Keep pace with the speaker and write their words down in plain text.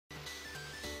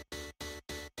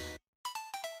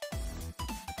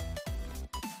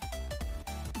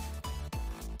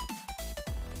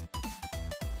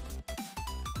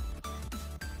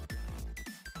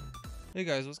Hey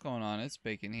guys, what's going on? It's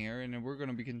Bacon here, and we're going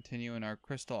to be continuing our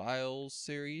Crystal Isles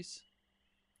series.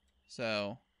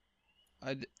 So,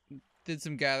 I did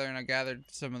some gathering. I gathered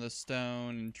some of the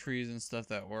stone and trees and stuff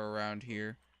that were around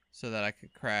here so that I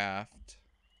could craft.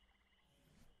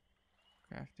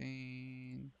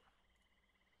 Crafting.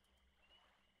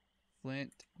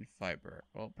 Flint and fiber.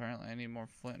 Well, apparently I need more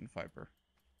flint and fiber.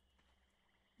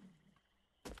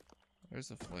 There's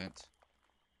the flint.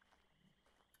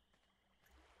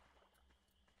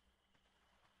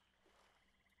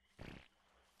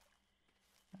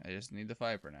 I just need the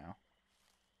fiber now.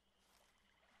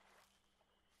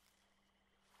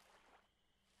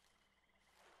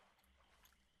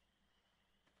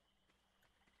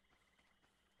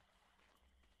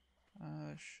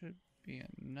 Should be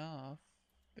enough.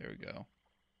 There we go.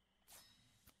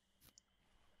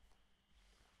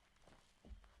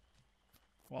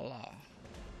 Voila.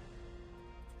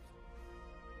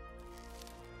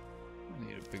 I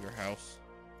need a bigger house.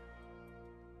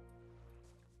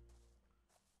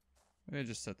 I'm gonna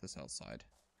just set this outside.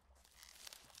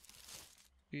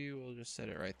 We will just set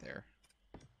it right there.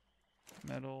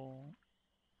 Metal.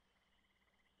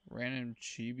 Random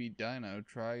chibi dino.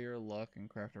 Try your luck and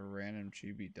craft a random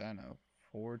chibi dino.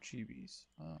 4 chibis.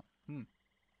 Oh,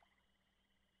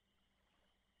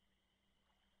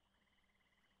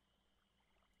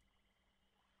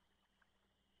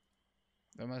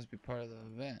 That must be part of the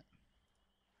event.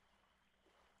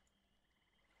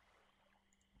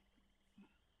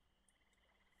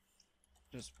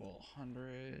 Just pull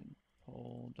 100.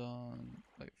 Hold on.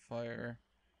 Light fire.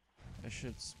 I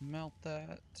should smelt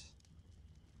that.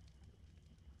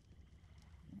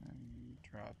 And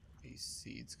drop these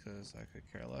seeds because I could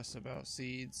care less about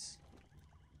seeds.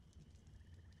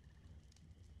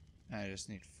 I just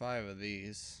need 5 of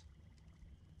these.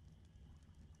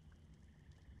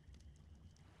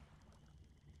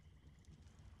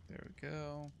 There we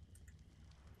go.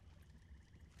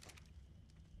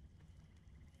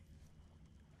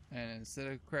 And instead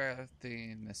of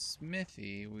crafting the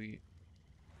smithy,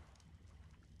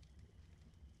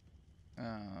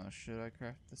 should I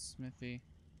craft the smithy?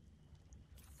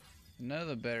 None of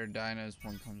the better dinos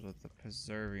one comes with the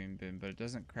preserving bin, but it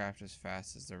doesn't craft as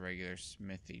fast as the regular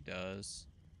smithy does.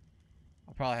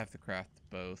 I'll probably have to craft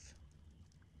both.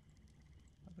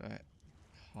 I'll go ahead.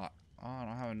 Oh, I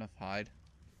don't have enough hide.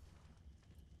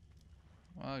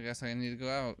 Well, I guess I need to go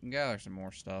out and gather some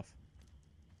more stuff.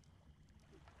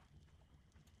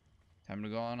 Time to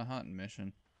go on a hunting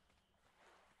mission.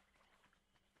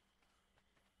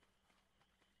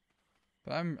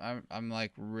 But I'm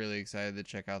like really excited to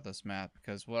check out this map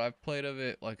because what I've played of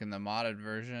it, like in the modded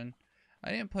version,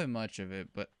 I didn't play much of it,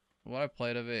 but what I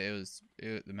played of it,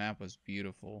 the map was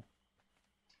beautiful.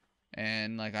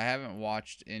 And like I haven't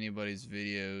watched anybody's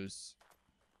videos.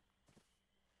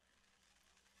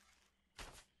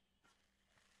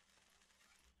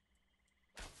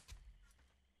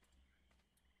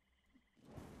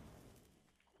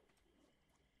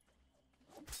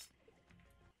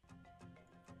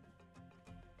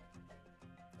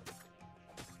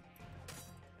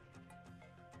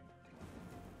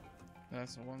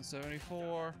 That's a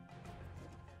 174.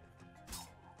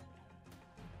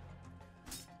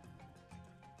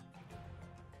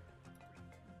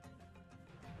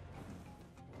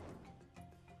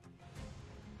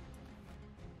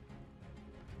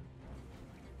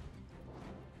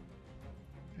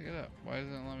 Pick it up. Why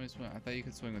doesn't it let me swing? I thought you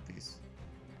could swing with these.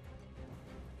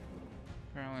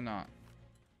 Apparently not.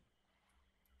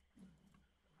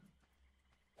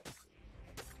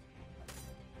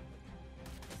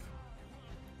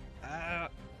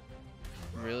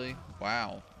 Really?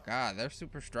 Wow. God, they're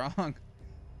super strong.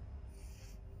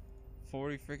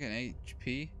 40 freaking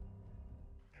HP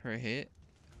per hit.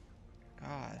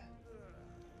 God.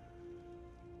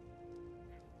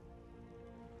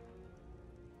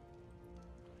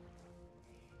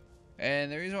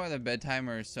 And the reason why the bed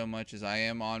timer is so much is I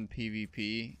am on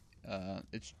PvP.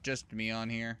 It's just me on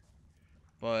here.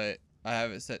 But I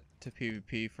have it set to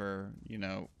PvP for, you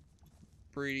know,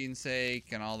 breeding sake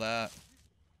and all that.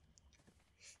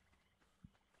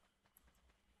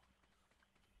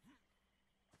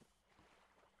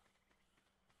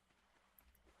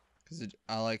 Because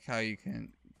I like how you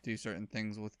can do certain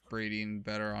things with breeding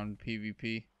better on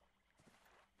PvP.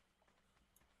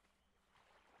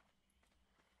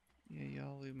 Yeah,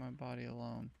 y'all leave my body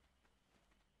alone.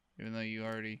 Even though you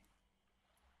already...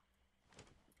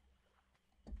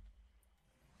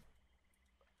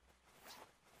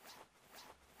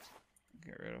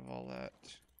 Get rid of all that.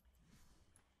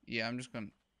 Yeah, I'm just gonna...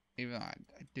 Even though I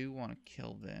do want to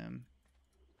kill them.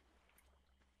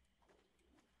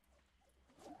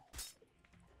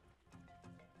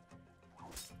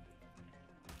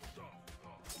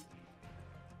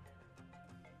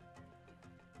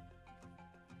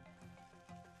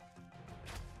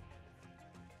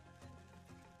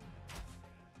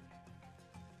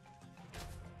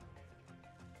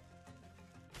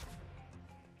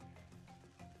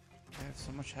 have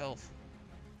so much health?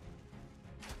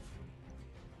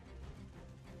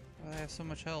 Why do I have so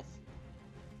much health?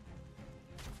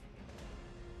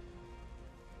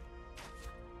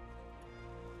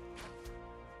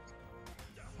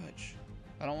 Fudge.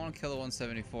 I don't want to kill the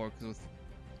 174 because with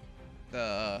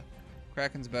the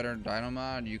Kraken's better dino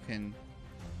mod, you can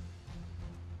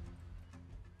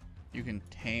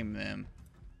tame them.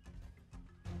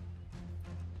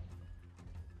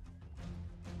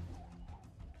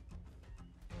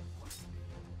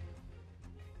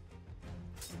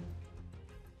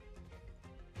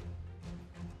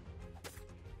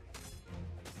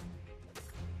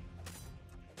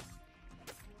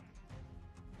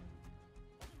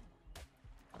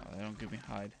 Oh, they don't give me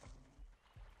hide.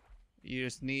 You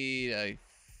just need a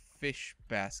fish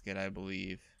basket, I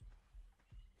believe.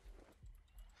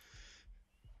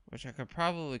 Which I could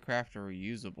probably craft a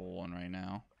reusable one right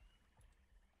now.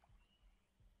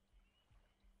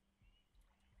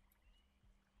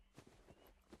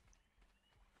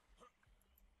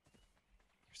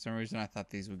 For some reason I thought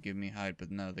these would give me hide,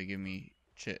 but no, they give me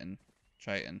chitin.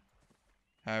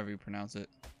 However you pronounce it.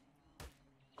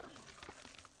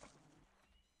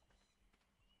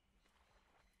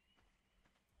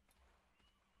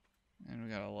 And we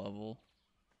got a level.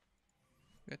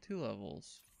 We got 2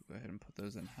 levels. Go ahead and put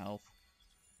those in health.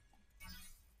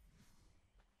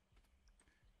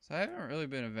 So I haven't really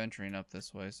been adventuring up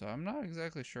this way, so I'm not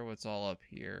exactly sure what's all up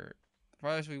here. The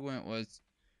farthest we went was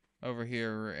over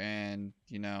here, and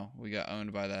you know, we got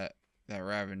owned by that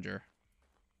Ravager.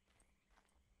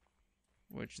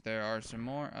 Which there are some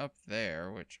more up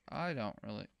there, which I don't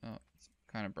really... Oh, it's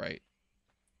kind of bright.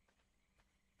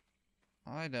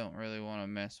 I don't really want to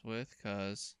mess with,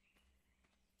 because...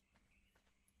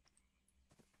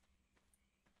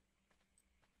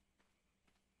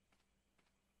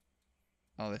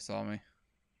 Oh, they saw me.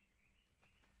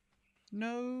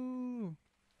 No!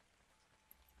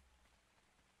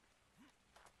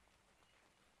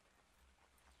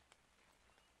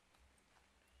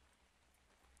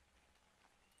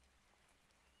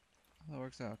 That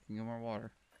works out. Can get more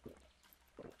water.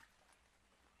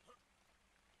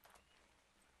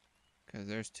 Because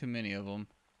there's too many of them.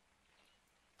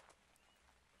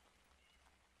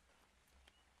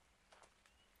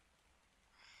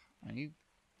 I need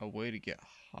a way to get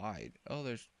hide. Oh,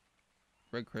 there's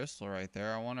red crystal right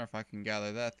there. I wonder if I can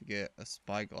gather that to get a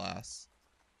spyglass.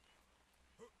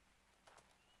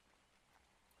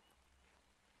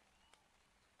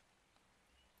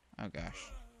 Oh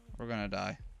gosh. We're gonna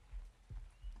die.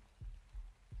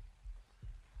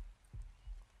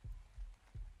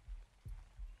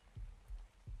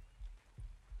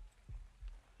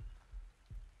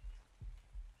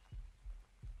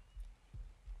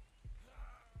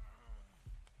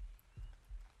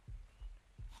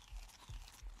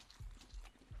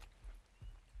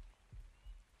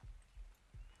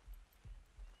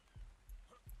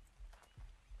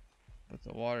 But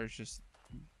the water's just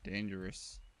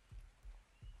dangerous.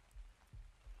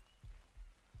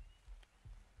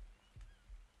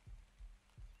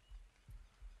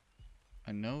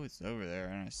 I know it's over there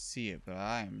and I see it, but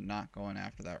I am not going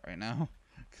after that right now.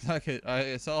 Cause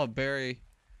I saw a berry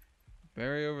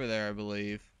over there, I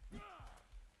believe.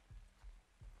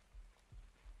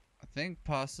 I think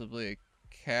possibly a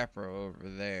capro over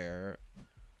there.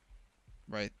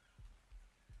 Right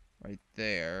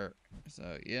there.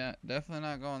 So yeah, definitely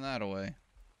not going that way.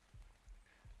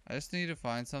 I just need to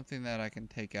find something that I can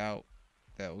take out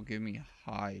that will give me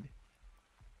hide.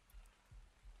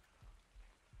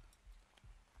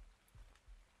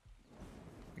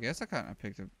 I guess I kind of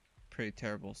picked a pretty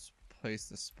terrible place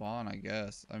to spawn, I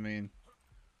guess. I mean,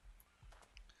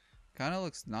 kind of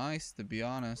looks nice to be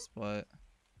honest, but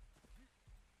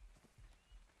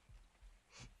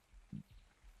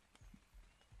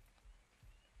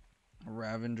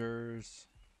Ravengers.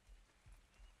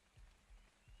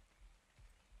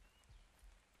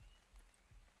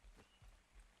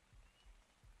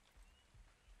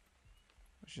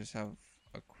 Let's just have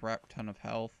a crap ton of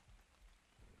health.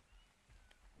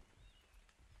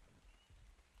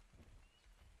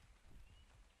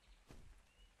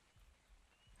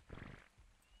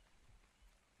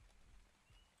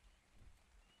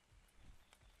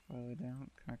 Further down.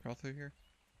 Can I crawl through here?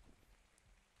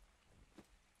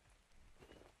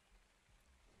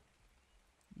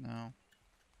 No.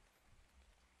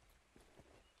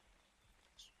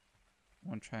 I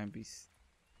want to try and be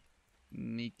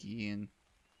sneaky and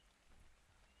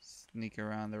sneak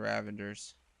around the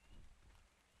Ravengers.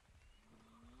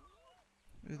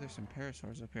 Ooh, there's some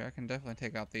parasaurs up here. I can definitely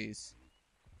take out these.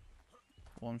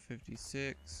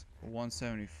 156,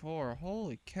 174.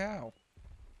 Holy cow.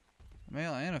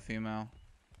 Male and a female.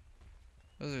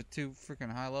 Those are two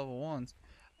freaking high level ones.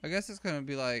 I guess it's gonna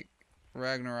be like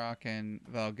Ragnarok and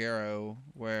Valgero,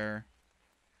 where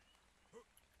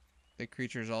the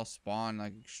creatures all spawn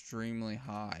like extremely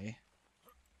high.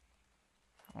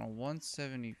 On a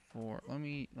 174. Let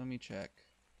me check.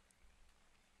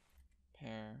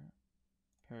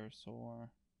 Parasaur.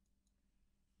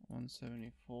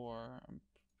 174. I'm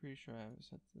pretty sure I have it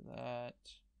set to that.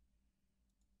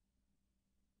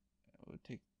 It would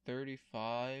take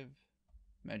 35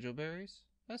 Mejoberries.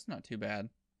 That's not too bad.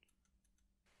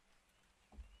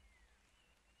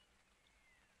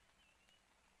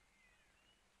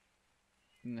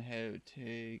 And the head would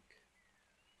take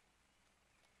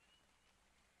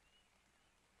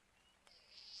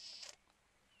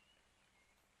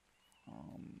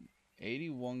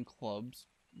 81 clubs.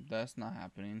 That's not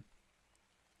happening.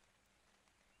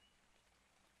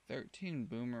 13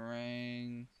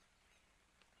 boomerangs.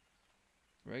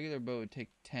 Regular bow would take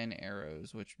 10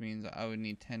 arrows, which means I would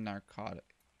need 10 narcotics.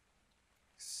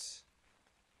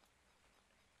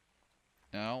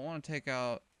 Now, I don't want to take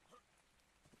out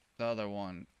the other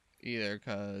one either,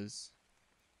 because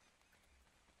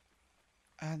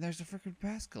there's a freaking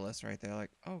Basilisk right there.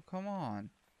 Like, oh, come on.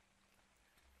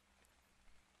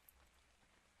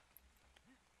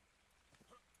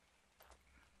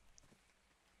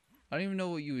 I don't even know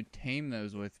what you would tame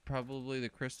those with. Probably the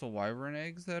crystal wyvern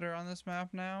eggs that are on this map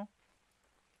now.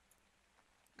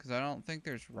 Because I don't think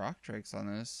there's rock drakes on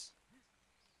this.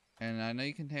 And I know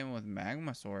you can tame them with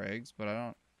magmasaur eggs, but I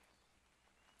don't...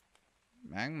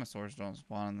 Magmasaurs don't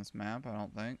spawn on this map, I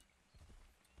don't think.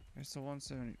 There's the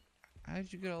 170... How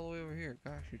did you get all the way over here?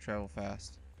 Gosh, you travel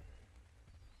fast.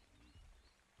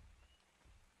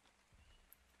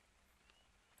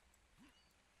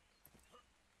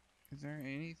 Is there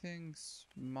anything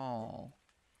small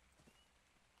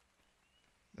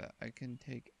that I can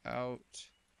take out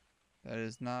that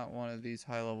is not one of these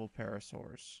high-level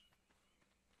parasaurs?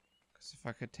 Because if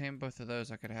I could tame both of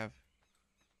those, I could have...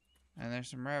 And there's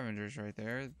some Ravengers right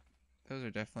there. Those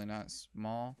are definitely not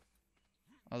small.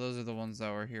 Oh, those are the ones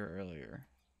that were here earlier.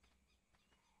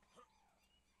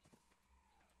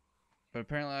 But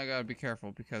apparently I gotta be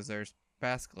careful because there's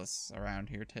basilisks around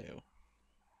here too.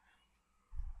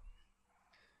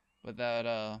 But that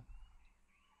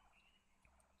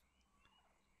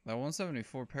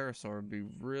 174 parasaur would be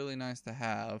really nice to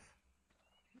have.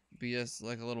 Be just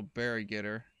like a little berry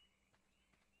getter.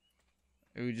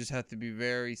 It would just have to be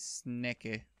very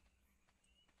sneaky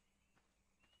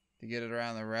to get it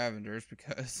around the Ravengers,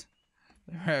 because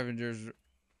the Ravengers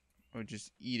would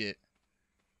just eat it.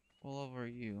 What level are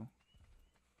you?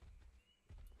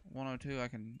 102.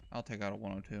 I'll take out a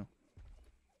 102.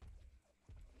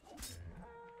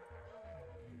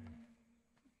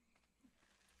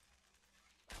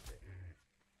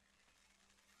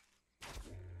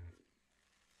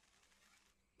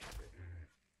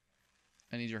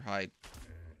 I need your hide.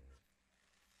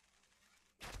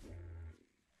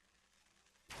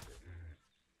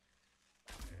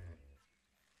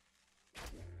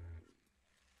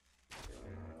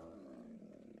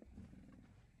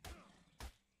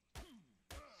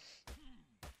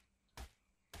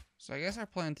 So I guess our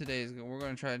plan today is we're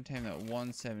going to try to tame that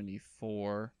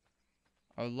 174.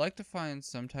 I would like to find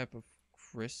some type of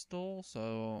crystal,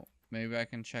 so maybe I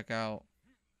can check out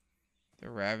the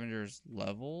Ravenger's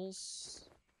levels.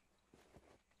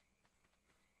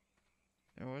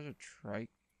 There was a trike.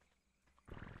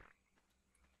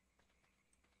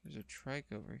 There's a trike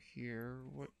over here.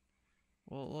 What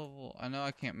level? I know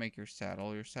I can't make your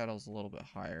saddle. Your saddle's a little bit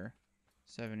higher.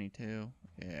 72.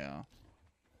 Yeah.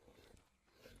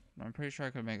 I'm pretty sure I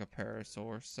could make a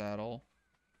parasaur saddle.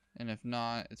 And if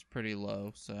not, it's pretty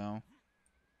low, so.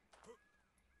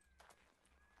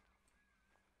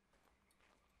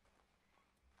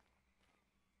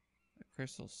 The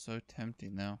crystal's so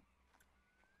tempting though.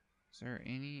 Is there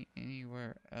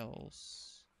anywhere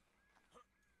else?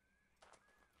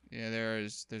 Yeah,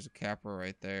 there's a capper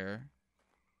right there.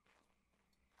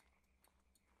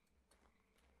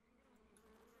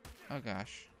 Oh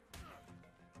gosh.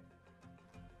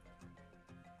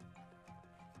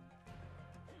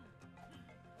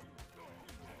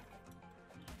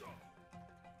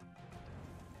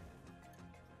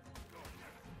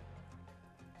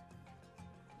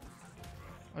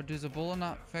 Oh, does Ebola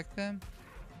not affect them?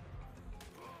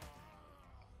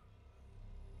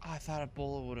 Oh, I thought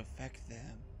Ebola would affect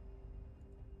them.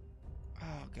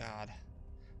 Oh, God.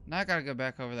 Now I gotta go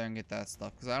back over there and get that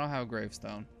stuff, because I don't have a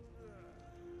gravestone.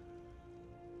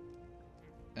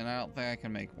 And I don't think I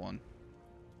can make one.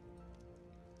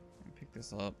 Let me pick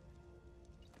this up.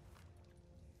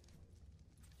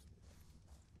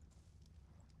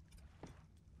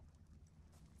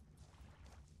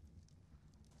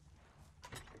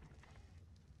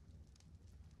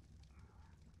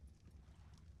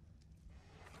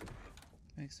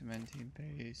 Make some NT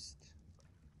paste.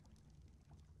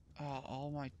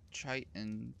 All my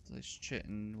chitin, this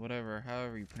chitin, whatever,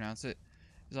 however you pronounce it,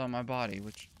 is on my body,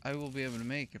 which I will be able to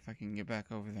make if I can get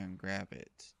back over there and grab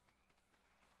it.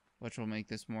 Which will make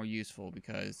this more useful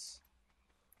because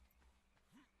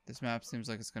this map seems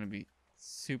like it's going to be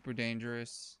super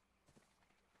dangerous.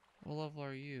 What level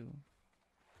are you?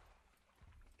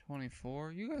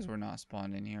 24? You guys were not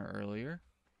spawned in here earlier.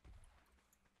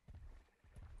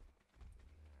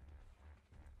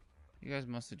 You guys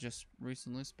must have just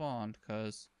recently spawned,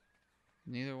 because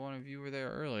neither one of you were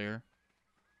there earlier.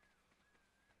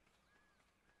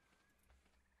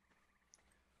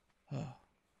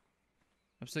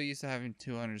 I'm so used to having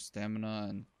 200 stamina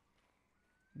and,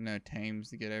 you know, tames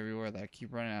to get everywhere that I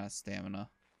keep running out of stamina.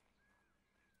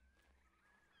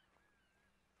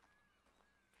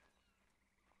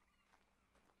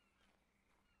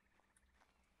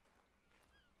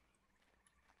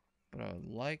 But I would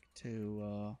like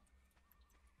to,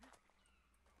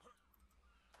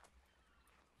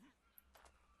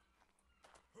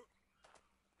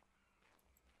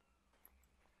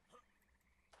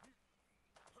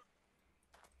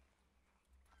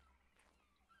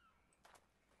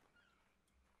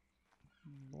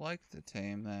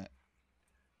 tame that.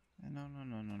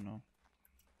 No.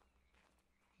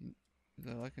 Is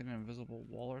there like an invisible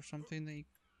wall or something that you...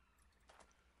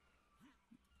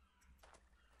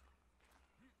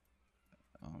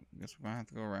 I guess we're gonna have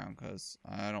to go around because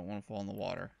I don't want to fall in the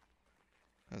water.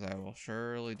 Because I will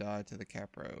surely die to the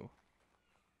capro.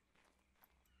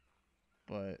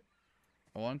 But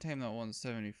I want to tame that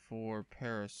 174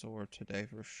 parasaur today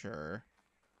for sure.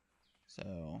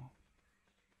 So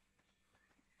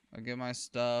I'll get my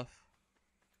stuff.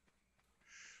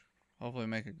 Hopefully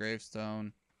make a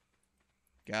gravestone.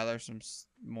 Gather some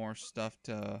more stuff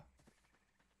to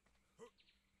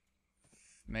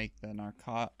make the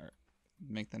narco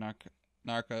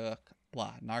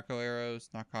arrows,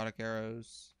 narcotic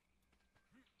arrows,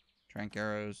 trank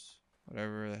arrows,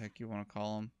 whatever the heck you want to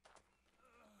call them.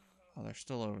 Oh, they're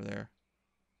still over there.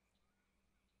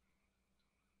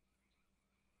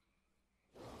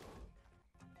 What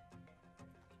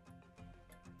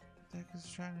the heck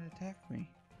is trying to attack me?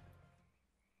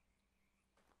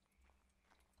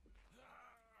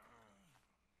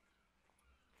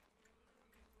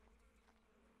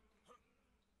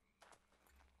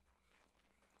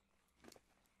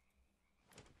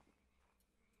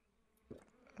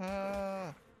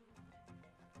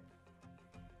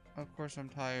 Of course I'm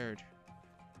tired.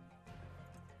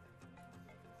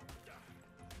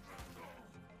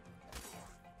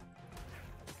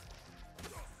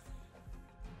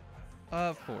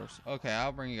 Of course. Okay,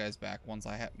 I'll bring you guys back once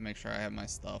I make sure I have my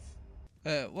stuff.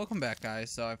 Welcome back,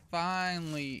 guys. So I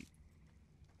finally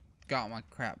got my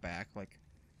crap back. Like,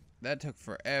 that took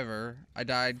forever. I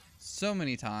died so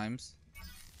many times.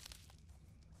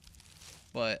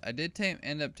 But I did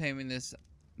end up taming this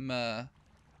Mega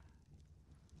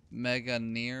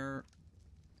Nira.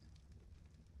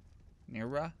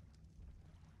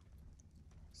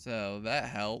 So that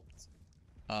helped.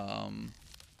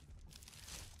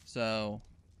 So,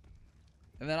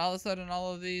 and then all of a sudden,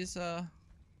 all of these, now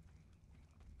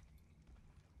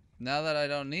that I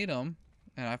don't need them,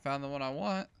 and I found the one I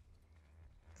want,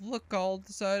 look, all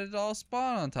decided to all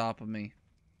spawn on top of me.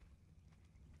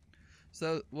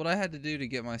 So, what I had to do to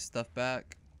get my stuff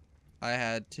back, I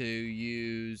had to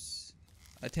use,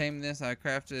 I tamed this, I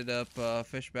crafted up a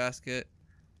fish basket,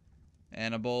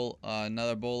 and a bowl,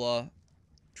 another bola,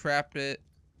 trapped it,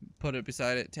 put it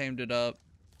beside it, tamed it up.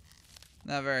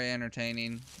 Not very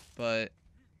entertaining, but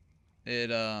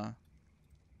it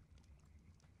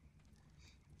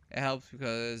helps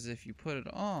because if you put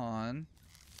it on,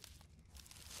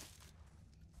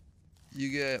 you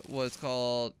get what's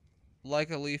called like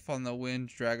a leaf on the wind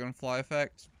dragonfly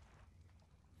effect,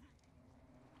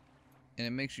 and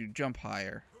it makes you jump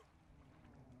higher.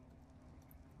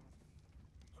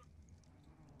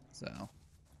 So,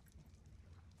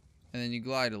 and then you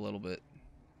glide a little bit.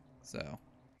 So,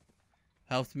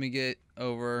 helped me get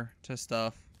over to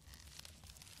stuff.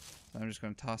 So I'm just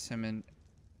gonna toss him in,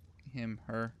 him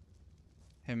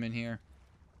in here.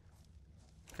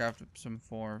 Craft up some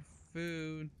more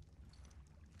food.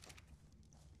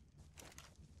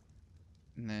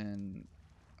 And then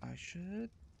I should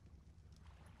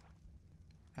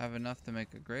have enough to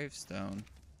make a gravestone.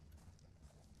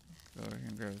 Go over here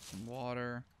and grab some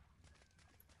water.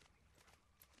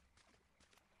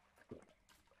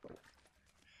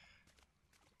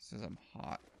 Says I'm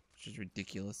hot, which is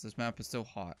ridiculous. This map is so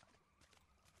hot.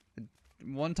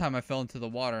 One time I fell into the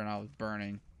water and I was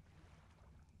burning.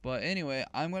 But anyway,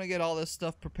 I'm going to get all this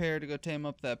stuff prepared to go tame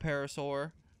up that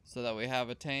parasaur so that we have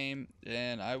a tame,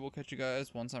 and I will catch you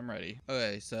guys once I'm ready.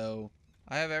 Okay, so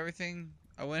I have everything.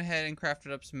 I went ahead and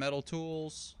crafted up some metal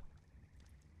tools.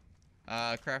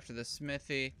 Crafted the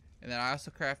smithy, and then I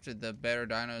also crafted the Better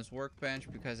Dinos workbench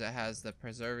because it has the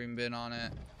preserving bin on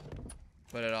it,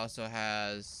 but it also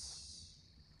has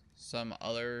some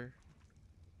other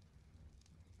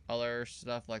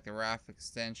stuff like the raft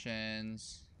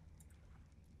extensions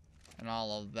and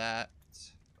all of that.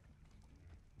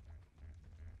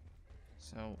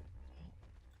 So,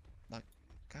 like,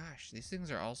 gosh, these things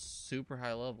are all super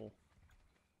high level.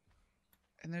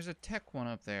 And there's a tech one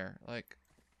up there. Like,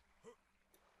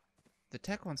 the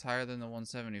tech one's higher than the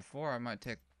 174. I might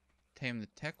tame the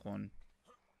tech one.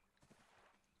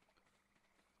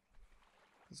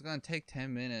 It's gonna take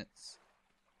 10 minutes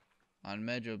on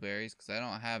Mejo berries because I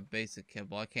don't have basic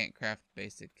kibble. I can't craft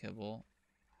basic kibble.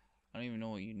 I don't even know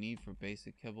what you need for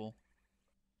basic kibble.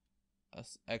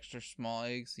 Extra small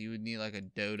eggs. You would need like a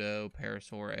dodo,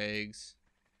 parasaur eggs.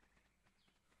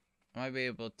 I might be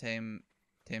able to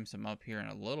tame some up here in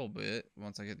a little bit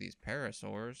once I get these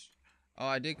parasaurs. Oh,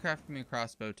 I did craft me a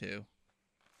crossbow too,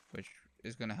 which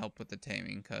is going to help with the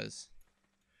taming because,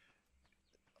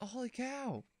 oh, holy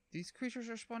cow, these creatures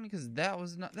are spawning because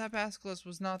that basilisk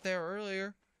was not there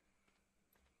earlier.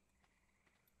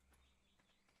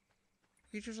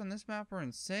 Creatures on this map are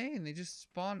insane. They just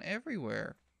spawn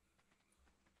everywhere.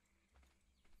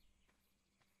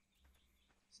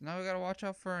 So now we gotta watch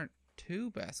out for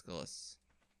 2 basilisks.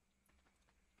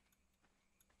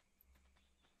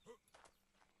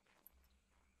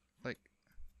 Like,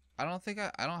 I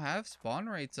don't have spawn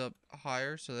rates up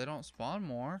higher, so they don't spawn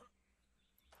more.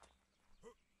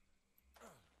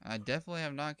 I definitely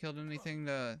have not killed anything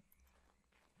that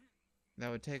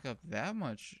would take up that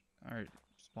much or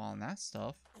spawn that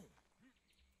stuff.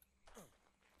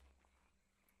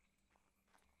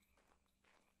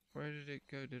 Where did it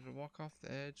go? Did it walk off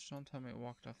the edge? Don't tell me it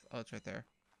walked off. Oh, it's right there.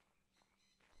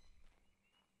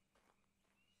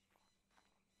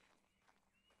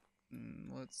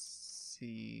 Let's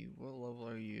see. What level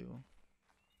are you?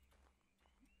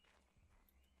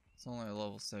 It's only a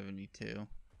level 72.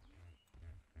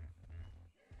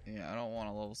 Yeah, I don't want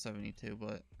a level 72,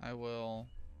 but I will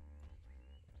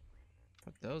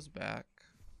put those back.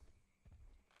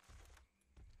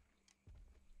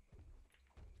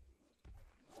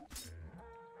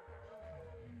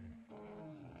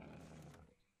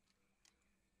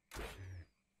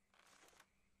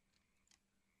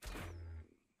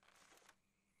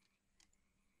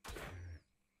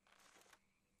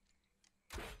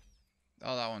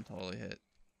 Oh, that one totally hit.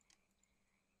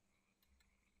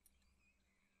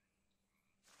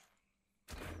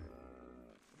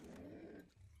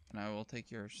 And I will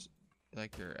take your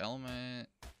element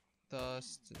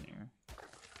dust and your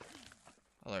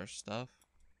other stuff.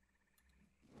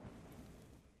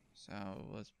 So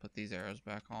let's put these arrows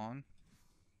back on.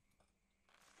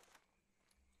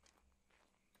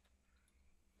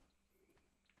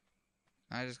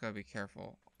 I just gotta be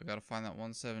careful. I gotta find that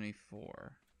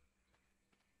 174.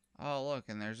 Oh, look,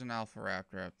 and there's an alpha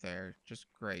raptor up there. Just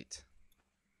great.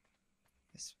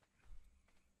 This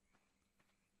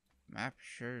map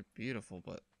sure beautiful,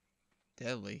 but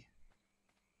deadly.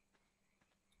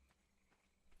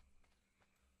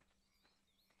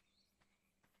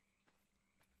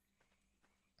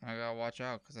 I gotta watch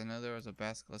out because I know there was a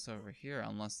basilisk over here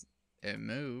unless it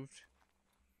moved.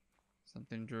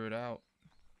 Something drew it out.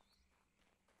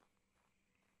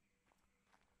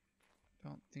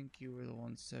 Don't think you were the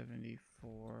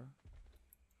 174.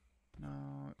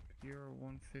 No, you're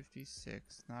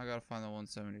 156. Now I gotta find the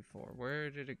 174. Where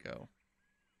did it go?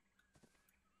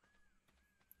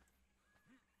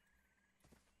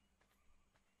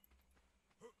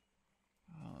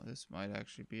 Oh, this might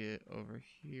actually be it over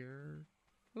here.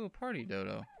 Ooh, party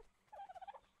dodo.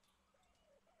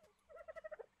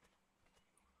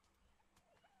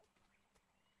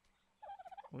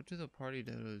 What do the party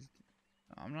dodos do?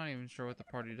 I'm not even sure what the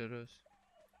party dodos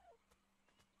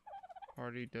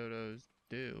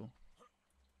do.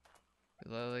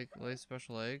 They lay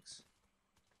special eggs?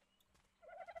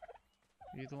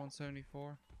 Are you the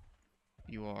 174?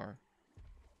 You are.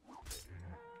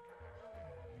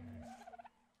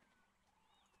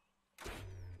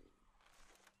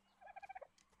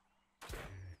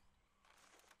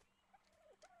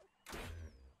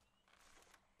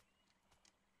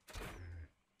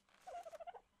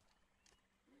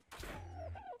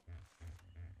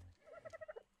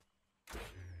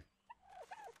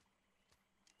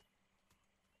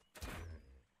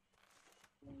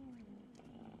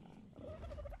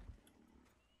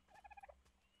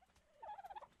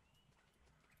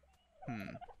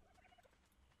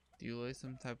 Do you lay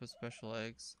some type of special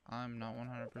eggs? I'm not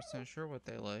 100% sure what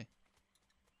they lay.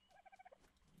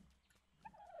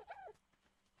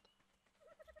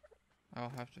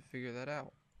 I'll have to figure that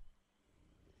out.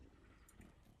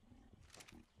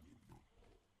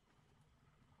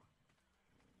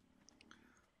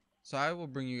 So I will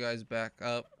bring you guys back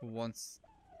up once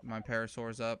my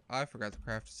parasaur's up. I forgot to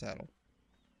craft a saddle.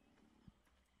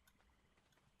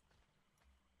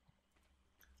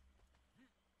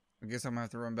 I guess I'm gonna have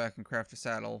to run back and craft a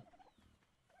saddle.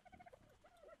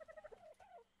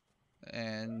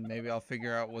 And maybe I'll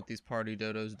figure out what these party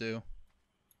dodos do.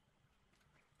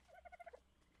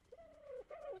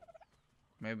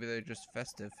 Maybe they're just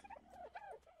festive.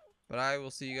 But I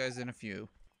will see you guys in a few.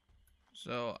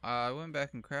 So I went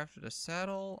back and crafted a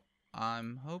saddle.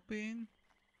 I'm hoping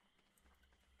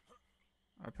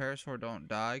our parasaur don't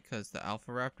die because the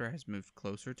alpha raptor has moved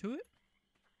closer to it.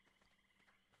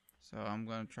 So I'm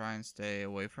going to try and stay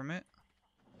away from it.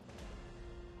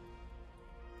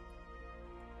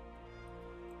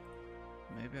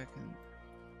 Maybe I can...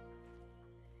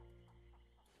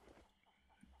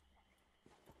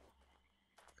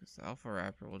 Because the alpha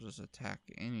raptor will just attack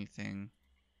anything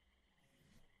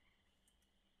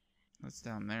that's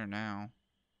down there now.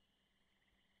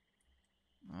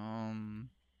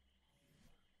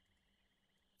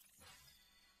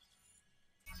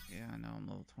 Yeah, I know I'm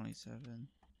level 27.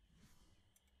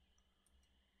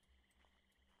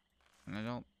 And I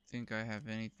don't think I have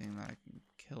anything that I can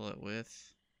kill it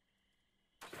with.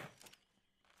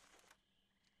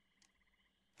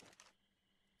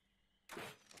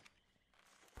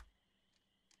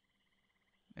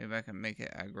 Maybe I can make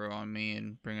it aggro on me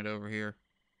and bring it over here.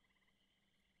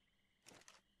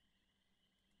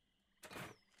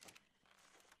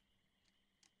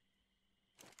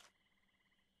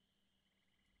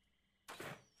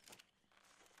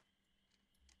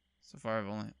 So far I've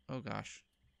only... Oh gosh.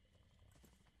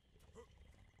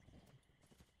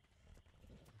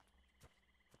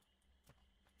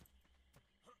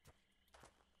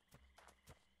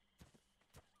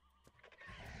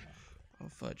 Oh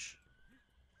fudge.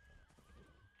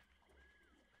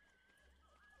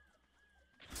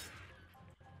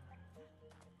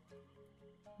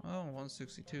 Oh,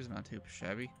 162 is not too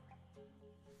shabby.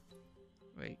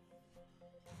 Wait.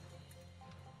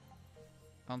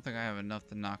 I don't think I have enough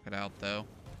to knock it out, though.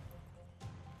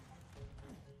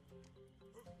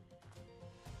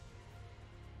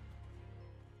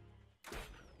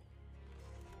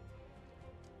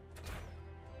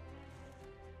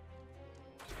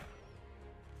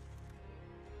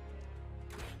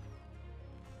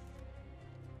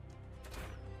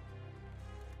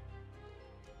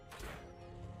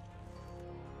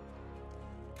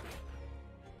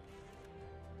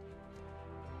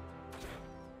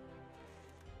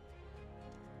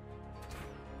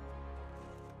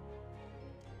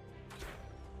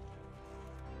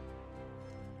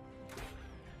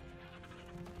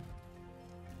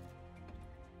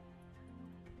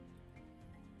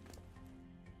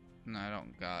 No, I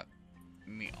don't got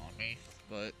meat on me,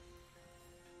 but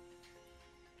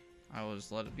I will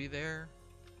just let it be there.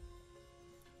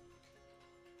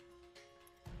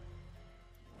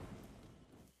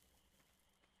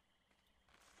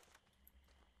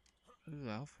 Ooh,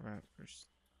 alpha raptors.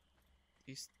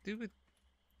 These stupid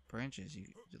branches, you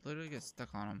literally get stuck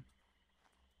on them.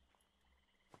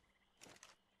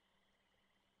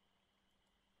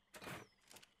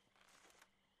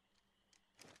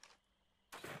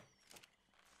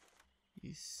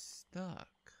 He's stuck.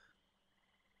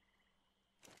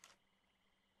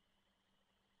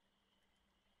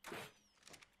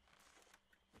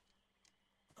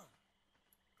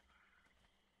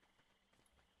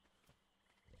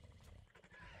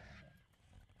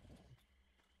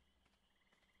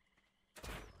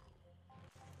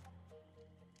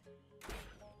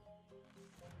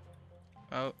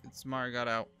 Oh, it's smart. Got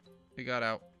out. He got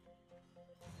out.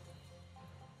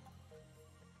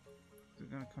 Is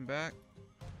it gonna come back?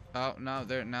 Oh no!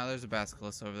 Now there's a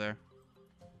basilisk over there.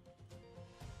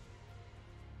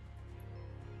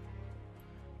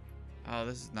 Oh,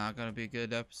 this is not gonna be a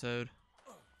good episode.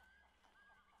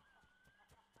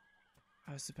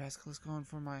 How's the basilisk going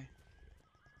for my?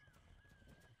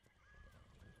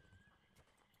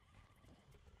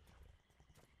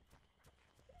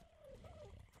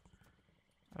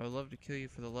 I would love to kill you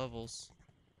for the levels.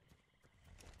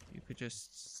 You could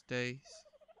just stay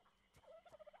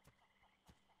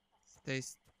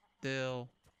still.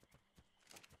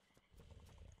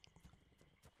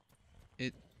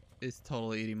 It is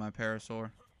totally eating my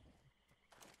parasaur.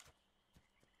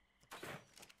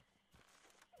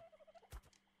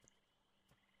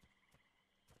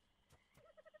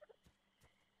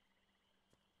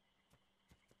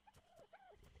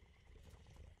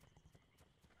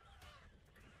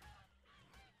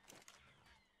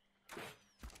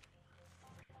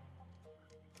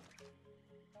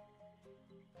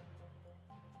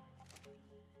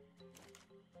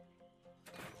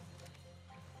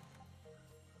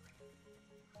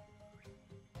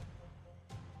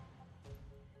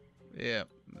 Yeah,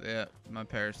 yeah, my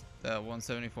that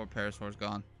 174 parasaur's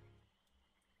gone.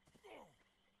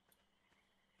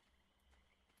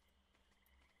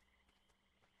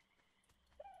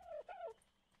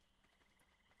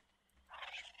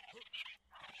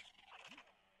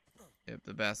 Yep,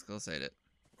 the basilisk ate it.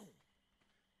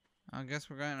 I guess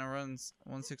we're going to run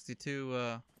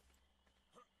 162,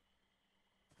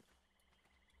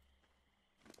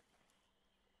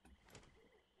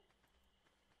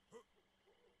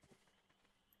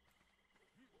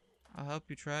 I'll help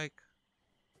you, Trike.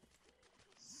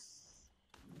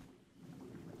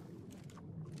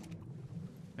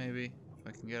 Maybe, if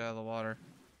I can get out of the water.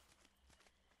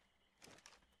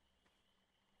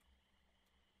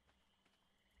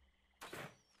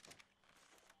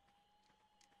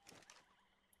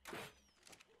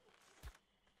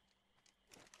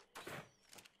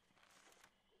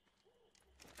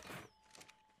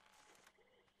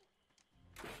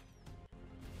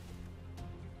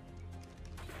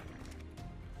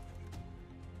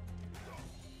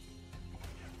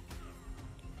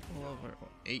 Over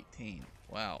 18.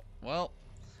 Wow. Well,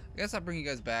 I guess I'll bring you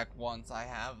guys back once I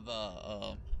have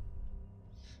the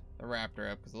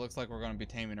raptor up, because it looks like we're going to be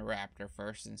taming a raptor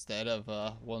first instead of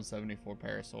 174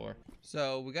 parasaur.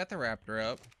 So we got the raptor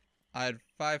up. I had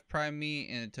 5 prime meat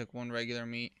and it took 1 regular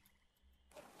meat.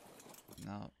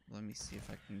 Now let me see if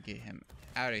I can get him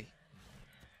out of.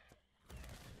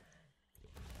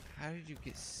 How did you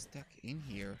get stuck in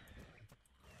here?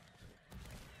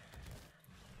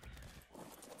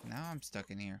 Now I'm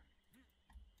stuck in here.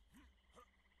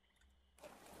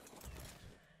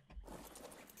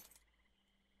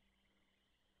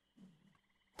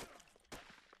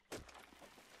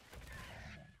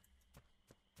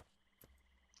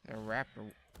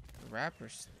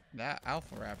 That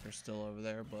alpha raptor's still over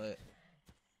there, but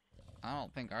I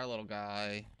don't think our little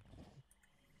guy,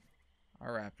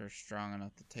 our raptor's strong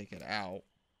enough to take it out.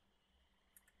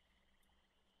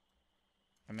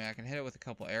 I mean, I can hit it with a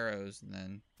couple arrows and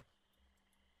then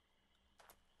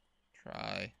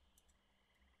try.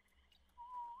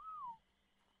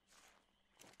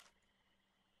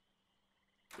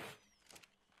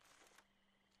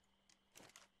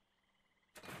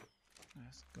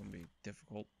 That's gonna be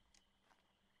difficult.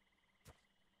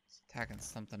 It's attacking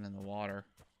something in the water.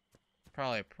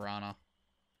 Probably a piranha.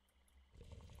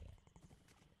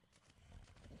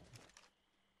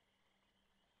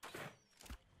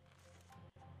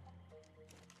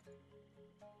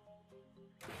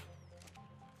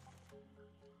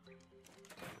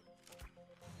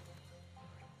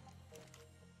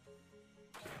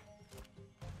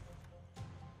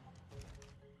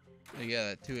 Yeah,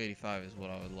 that 285 is what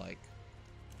I would like.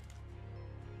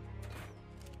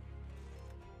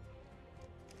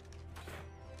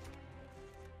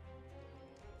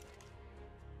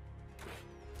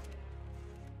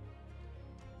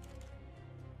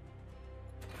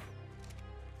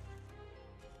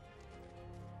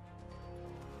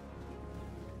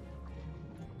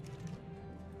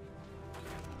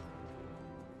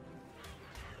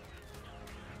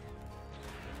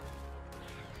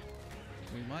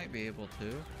 We might be able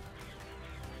to.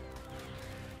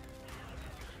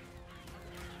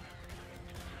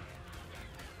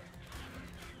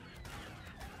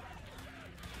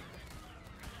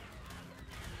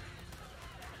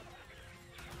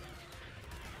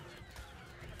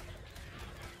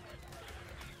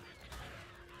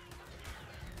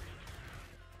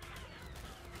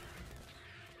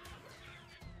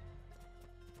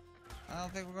 I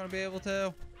don't think we're going to be able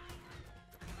to.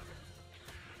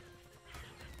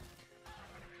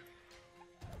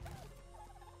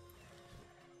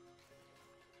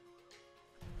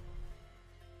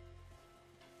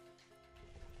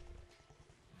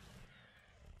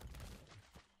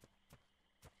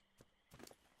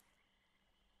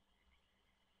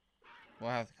 We'll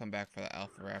have to come back for the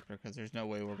Alpha Raptor because there's no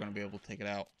way we're going to be able to take it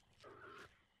out.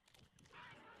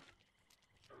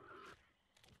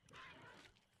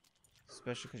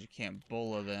 Especially because you can't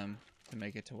bully them to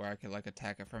make it to where I could like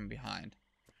attack it from behind.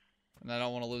 And I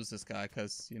don't want to lose this guy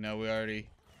because, you know, we already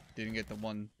didn't get the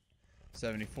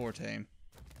 174 tame.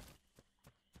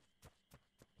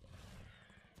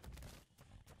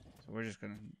 So we're just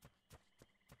going to...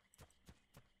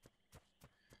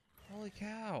 Holy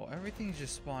cow, everything's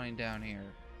just spawning down here.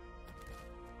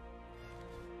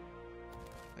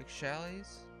 Like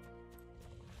shallies?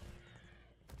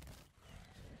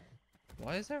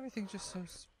 Why is everything just so...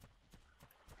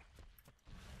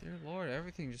 Dear Lord,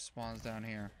 everything just spawns down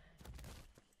here.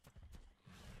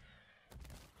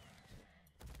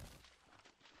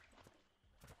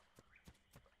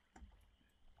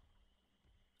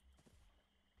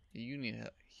 You need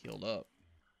healed up.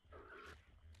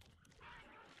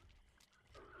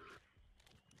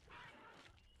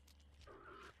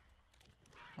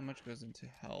 how much goes into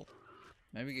health?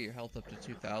 Maybe get your health up to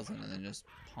 2,000 and then just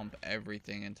pump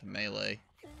everything into melee.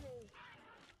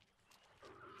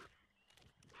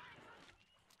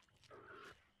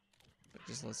 But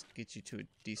just let's get you to a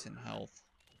decent health.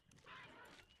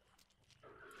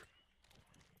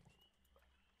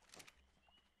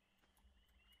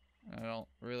 I don't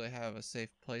really have a safe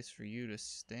place for you to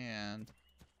stand.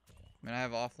 I mean, I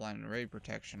have offline and raid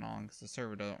protection on because the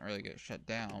server doesn't really get shut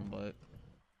down, but...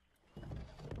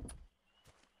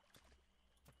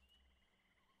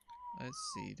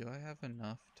 Let's see, do I have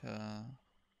enough to...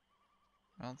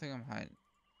 I don't think I'm hiding.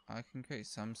 I can create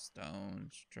some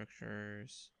stone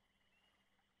structures.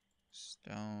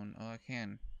 Stone. Oh, I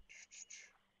can.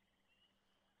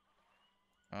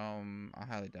 I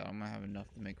highly doubt I'm gonna have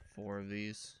enough to make 4 of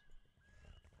these.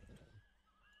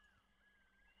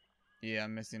 Yeah,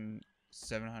 I'm missing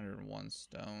 701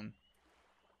 stone.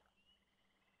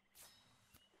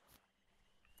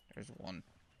 There's 1.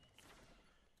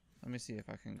 Let me see if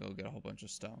I can go get a whole bunch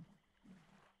of stone.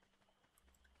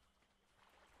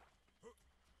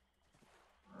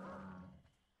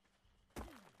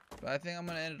 But I think I'm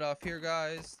gonna end it off here,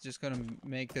 guys. Just gonna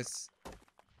make this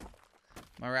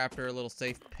my raptor a little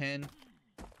safe pen,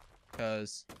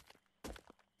 because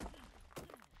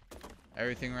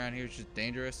everything around here is just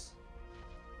dangerous.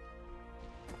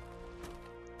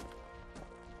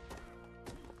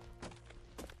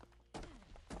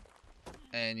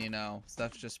 And you know,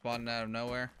 stuff's just spawning out of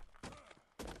nowhere.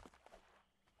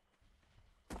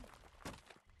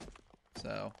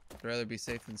 So, I'd rather be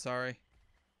safe than sorry.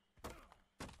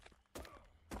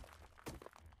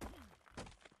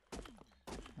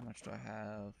 How much do I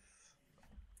have?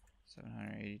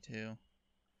 782.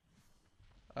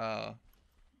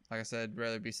 Like I said,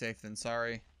 rather be safe than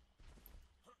sorry.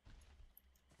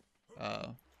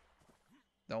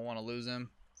 Don't want to lose him,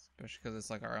 especially because it's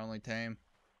like our only tame.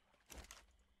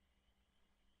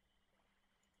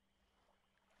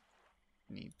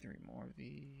 Need 3 more of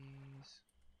these.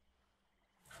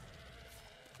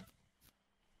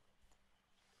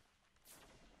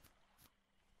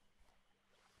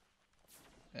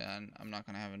 And I'm not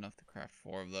gonna have enough to craft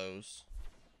 4 of those.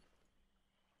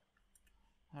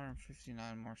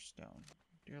 159 more stone.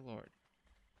 Dear Lord.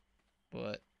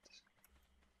 But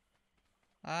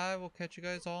I will catch you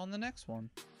guys all in the next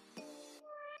one.